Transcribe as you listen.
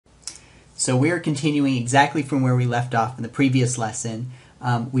So we're continuing exactly from where we left off in the previous lesson.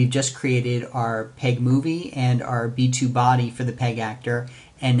 We've just created our peg movie and our B2 body for the PegActor,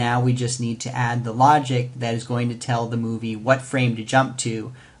 and now we just need to add the logic that is going to tell the movie what frame to jump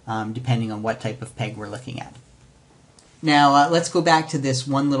to, depending on what type of peg we're looking at. Now let's go back to this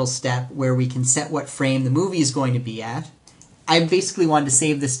one little step where we can set what frame the movie is going to be at. I basically wanted to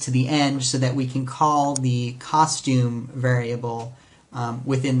save this to the end so that we can call the costume variable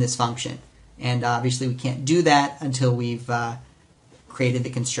within this function. And obviously we can't do that until we've created the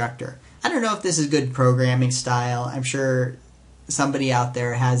constructor. I don't know if this is good programming style. I'm sure somebody out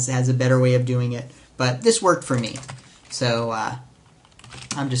there has a better way of doing it, but this worked for me. So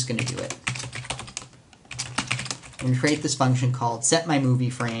I'm just going to do it. I'm going to create this function called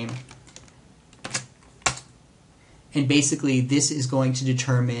setMyMovieFrame. And basically this is going to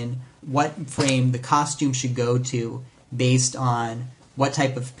determine what frame the costume should go to based on what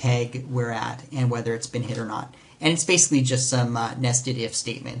type of peg we're at and whether it's been hit or not. And it's basically just some nested if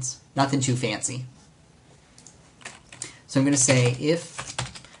statements. Nothing too fancy. So I'm going to say if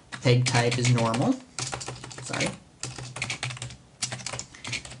peg type is normal. Sorry.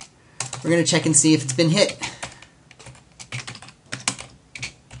 We're going to check and see if it's been hit.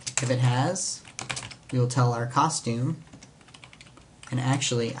 If it has, we will tell our costume, and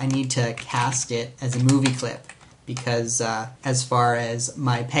actually I need to cast it as a movie clip because as far as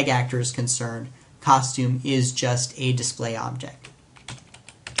my PegActor is concerned, costume is just a display object.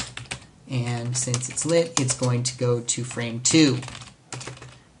 And since it's lit, it's going to go to frame 2.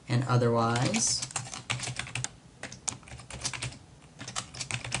 And otherwise,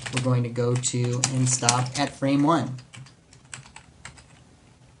 we're going to go to and stop at frame 1.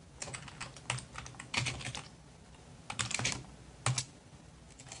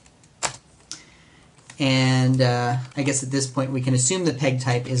 And I guess at this point we can assume the peg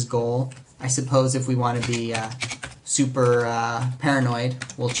type is goal. I suppose if we want to be super paranoid,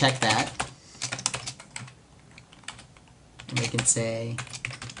 we'll check that. And we can say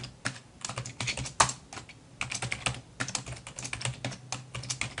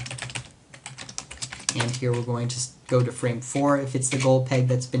and here we're going to go to frame 4 if it's the goal peg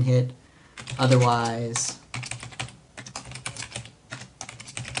that's been hit. Otherwise,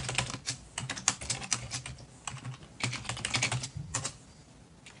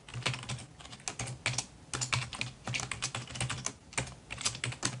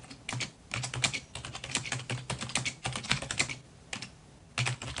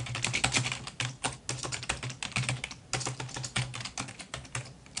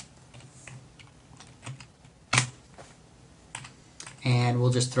 and we'll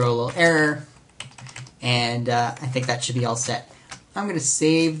just throw a little error, and I think that should be all set. I'm going to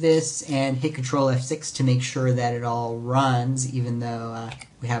save this and hit Control F6 to make sure that it all runs, even though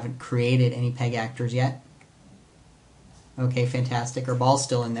we haven't created any PegActors yet. Okay, fantastic. Our ball's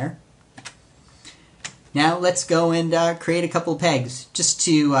still in there. Now let's go and create a couple of pegs just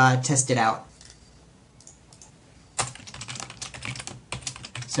to test it out.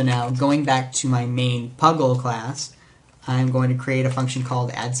 So now going back to my main Puggle class, I'm going to create a function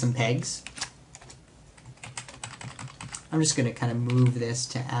called addSomePegs. I'm just going to kind of move this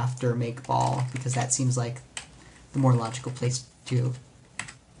to after makeBall because that seems like the more logical place to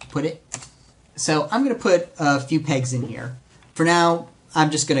put it. So I'm going to put a few pegs in here. For now, I'm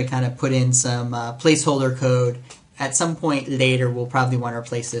just going to kind of put in some placeholder code. At some point later, we'll probably want to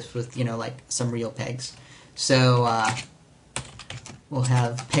replace this with, like some real pegs. So we'll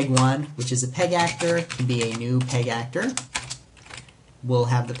have peg1, which is a PegActor, can be a new PegActor. We'll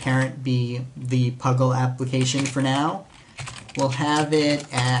have the parent be the Puggle application for now. We'll have it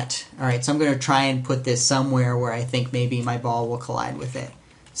at, alright, so I'm going to try and put this somewhere where I think maybe my ball will collide with it.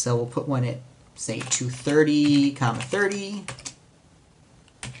 So we'll put one at, say, 230, 30.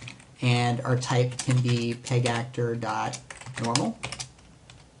 And our type can be PegActor.normal.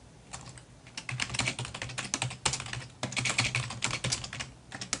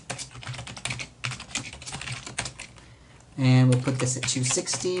 And we'll put this at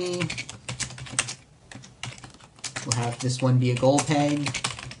 260. We'll have this one be a goal peg.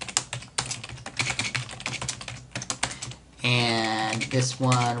 And this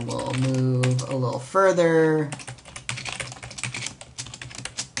one will move a little further.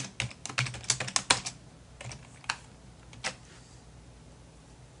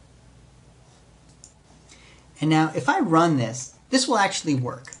 And now if I run this, this will actually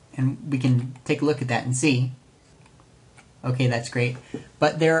work. And we can take a look at that and see. Okay, that's great.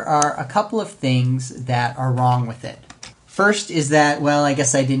 But there are a couple of things that are wrong with it. First is that, well, I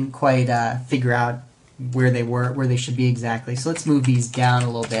guess I didn't quite figure out where they should be exactly. So let's move these down a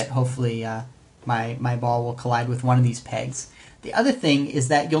little bit. Hopefully my ball will collide with one of these pegs. The other thing is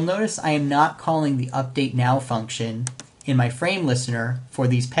that you'll notice I am not calling the update now function in my frame listener for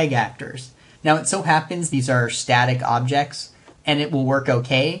these peg actors. Now it so happens these are static objects and it will work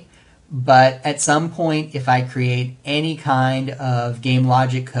okay, but at some point if I create any kind of game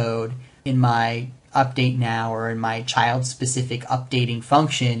logic code in my update now or in my child specific updating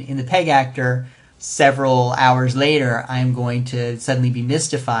function in the peg actor, several hours later I'm going to suddenly be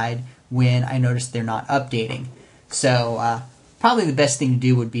mystified when I notice they're not updating. So probably the best thing to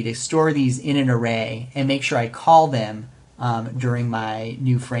do would be to store these in an array and make sure I call them during my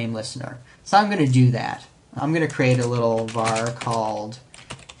new frame listener. So I'm going to do that. I'm going to create a little var called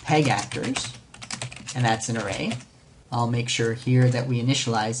PegActors, and that's an array. I'll make sure here that we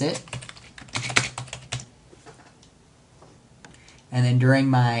initialize it. And then during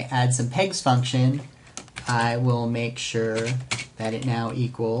my add some pegs function, I will make sure that it now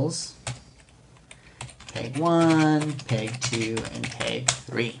equals peg 1, peg 2, and peg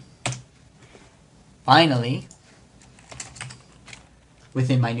 3. Finally,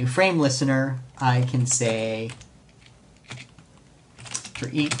 within my new frame listener, I can say for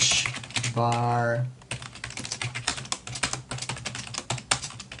each var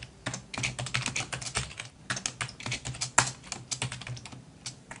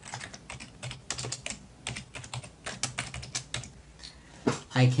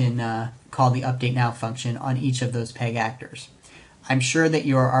I can call the update now function on each of those peg actors. I'm sure that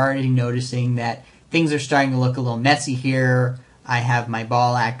you are already noticing that things are starting to look a little messy here. I have my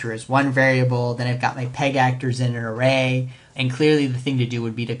ball actor as one variable, then I've got my peg actors in an array, and clearly the thing to do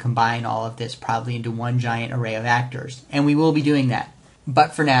would be to combine all of this probably into one giant array of actors. And we will be doing that.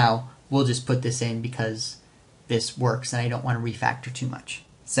 But for now, we'll just put this in because this works and I don't want to refactor too much.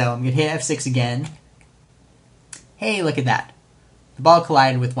 So I'm going to hit F6 again. Hey, look at that. The ball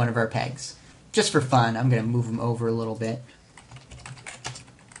collided with one of our pegs. Just for fun, I'm going to move them over a little bit.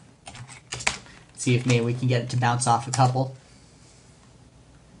 See if maybe we can get it to bounce off a couple.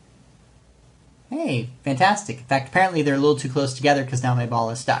 Hey, fantastic. In fact, apparently they're a little too close together because now my ball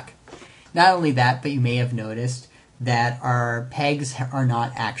is stuck. Not only that, but you may have noticed that our pegs are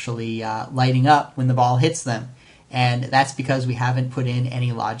not actually lighting up when the ball hits them. And that's because we haven't put in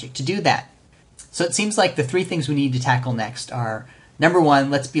any logic to do that. So it seems like the three things we need to tackle next are, number one,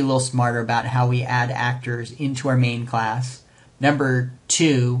 let's be a little smarter about how we add actors into our main class. Number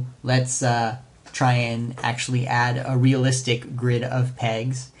two, let's try and actually add a realistic grid of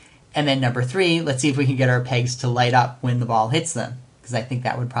pegs. And then number three, let's see if we can get our pegs to light up when the ball hits them, because I think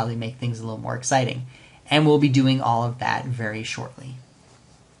that would probably make things a little more exciting. And we'll be doing all of that very shortly.